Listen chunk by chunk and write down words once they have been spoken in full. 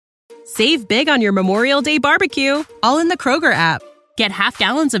Save big on your Memorial Day barbecue, all in the Kroger app. Get half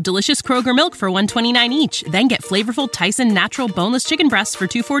gallons of delicious Kroger milk for $1.29 each. Then get flavorful Tyson natural boneless chicken breasts for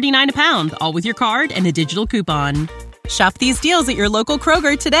 $2.49 a pound, all with your card and a digital coupon. Shop these deals at your local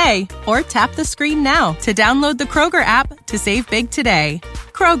Kroger today, or tap the screen now to download the Kroger app to save big today.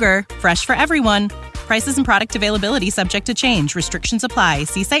 Kroger, fresh for everyone. Prices and product availability subject to change. Restrictions apply.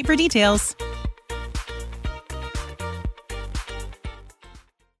 See site for details.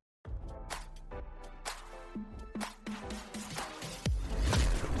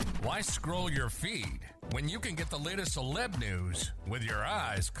 Why scroll your feed when you can get the latest celeb news with your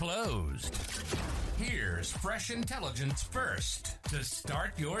eyes closed? Here's fresh intelligence first to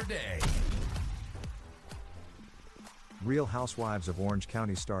start your day. Real Housewives of Orange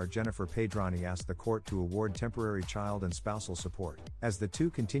County star Jennifer Pedranti asked the court to award temporary child and spousal support, as the two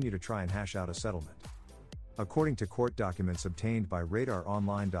continue to try and hash out a settlement. According to court documents obtained by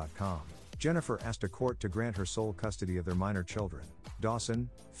RadarOnline.com, Jennifer asked a court to grant her sole custody of their minor children, Dawson,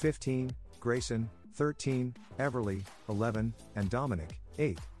 15, Grayson, 13, Everly, 11, and Dominic,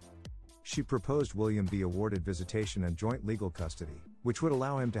 8. She proposed William be awarded visitation and joint legal custody, which would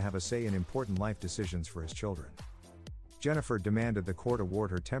allow him to have a say in important life decisions for his children. Jennifer demanded the court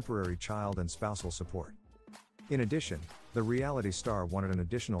award her temporary child and spousal support. In addition, the reality star wanted an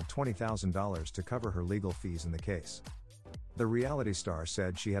additional $20,000 to cover her legal fees in the case. The reality star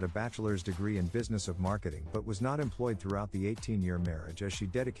said she had a bachelor's degree in business of marketing but was not employed throughout the 18-year marriage as she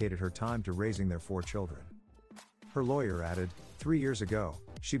dedicated her time to raising their 4 children. Her lawyer added, 3 years ago,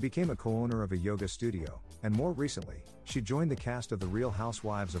 she became a co-owner of a yoga studio, and more recently, she joined the cast of the Real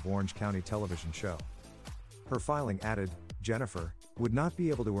Housewives of Orange County television show. Her filing added, Jennifer would not be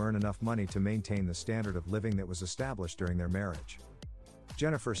able to earn enough money to maintain the standard of living that was established during their marriage.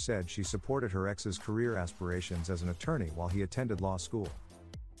 Jennifer said she supported her ex's career aspirations as an attorney while he attended law school.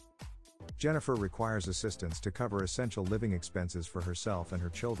 Jennifer requires assistance to cover essential living expenses for herself and her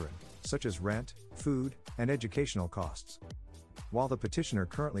children, such as rent, food, and educational costs. While the petitioner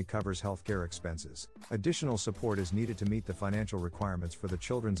currently covers healthcare expenses, additional support is needed to meet the financial requirements for the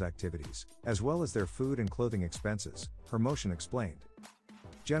children's activities, as well as their food and clothing expenses, her motion explained.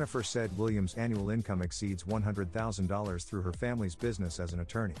 Jennifer said Williams' annual income exceeds $100,000 through her family's business as an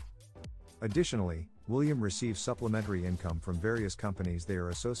attorney. Additionally, William receives supplementary income from various companies they are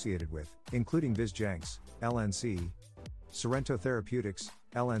associated with, including VizJanks, LNC, Sorrento Therapeutics,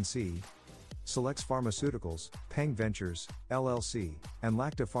 LNC, Selects Pharmaceuticals, Peng Ventures, LLC, and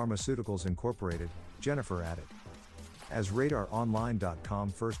Lacta Pharmaceuticals Incorporated, Jennifer added. As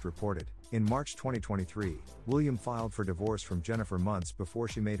RadarOnline.com first reported, in March 2023, William filed for divorce from Jennifer months before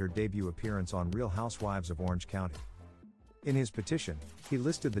she made her debut appearance on Real Housewives of Orange County. In his petition, he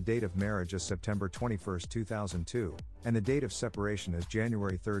listed the date of marriage as September 21, 2002, and the date of separation as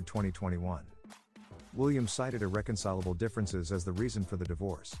January 3, 2021. William cited irreconcilable differences as the reason for the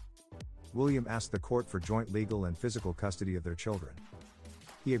divorce. William asked the court for joint legal and physical custody of their children.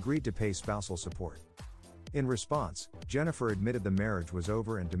 He agreed to pay spousal support. In response, Jennifer admitted the marriage was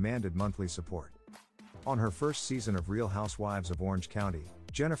over and demanded monthly support. On her first season of Real Housewives of Orange County,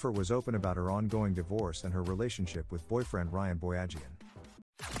 Jennifer was open about her ongoing divorce and her relationship with boyfriend Ryan Boyajian.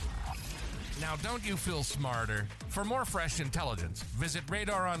 Now don't you feel smarter? For more fresh intelligence, visit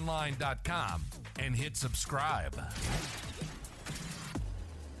RadarOnline.com and hit subscribe.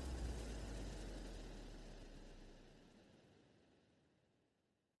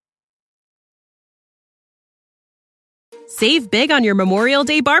 Save big on your Memorial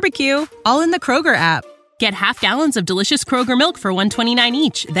Day barbecue, all in the Kroger app. Get half gallons of delicious Kroger milk for $1.29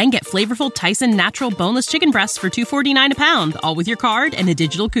 each. Then get flavorful Tyson natural boneless chicken breasts for $2.49 a pound, all with your card and a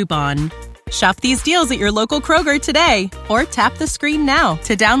digital coupon. Shop these deals at your local Kroger today, or tap the screen now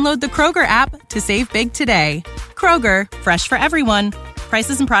to download the Kroger app to save big today. Kroger, fresh for everyone.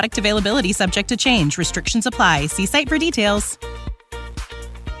 Prices and product availability subject to change. Restrictions apply. See site for details.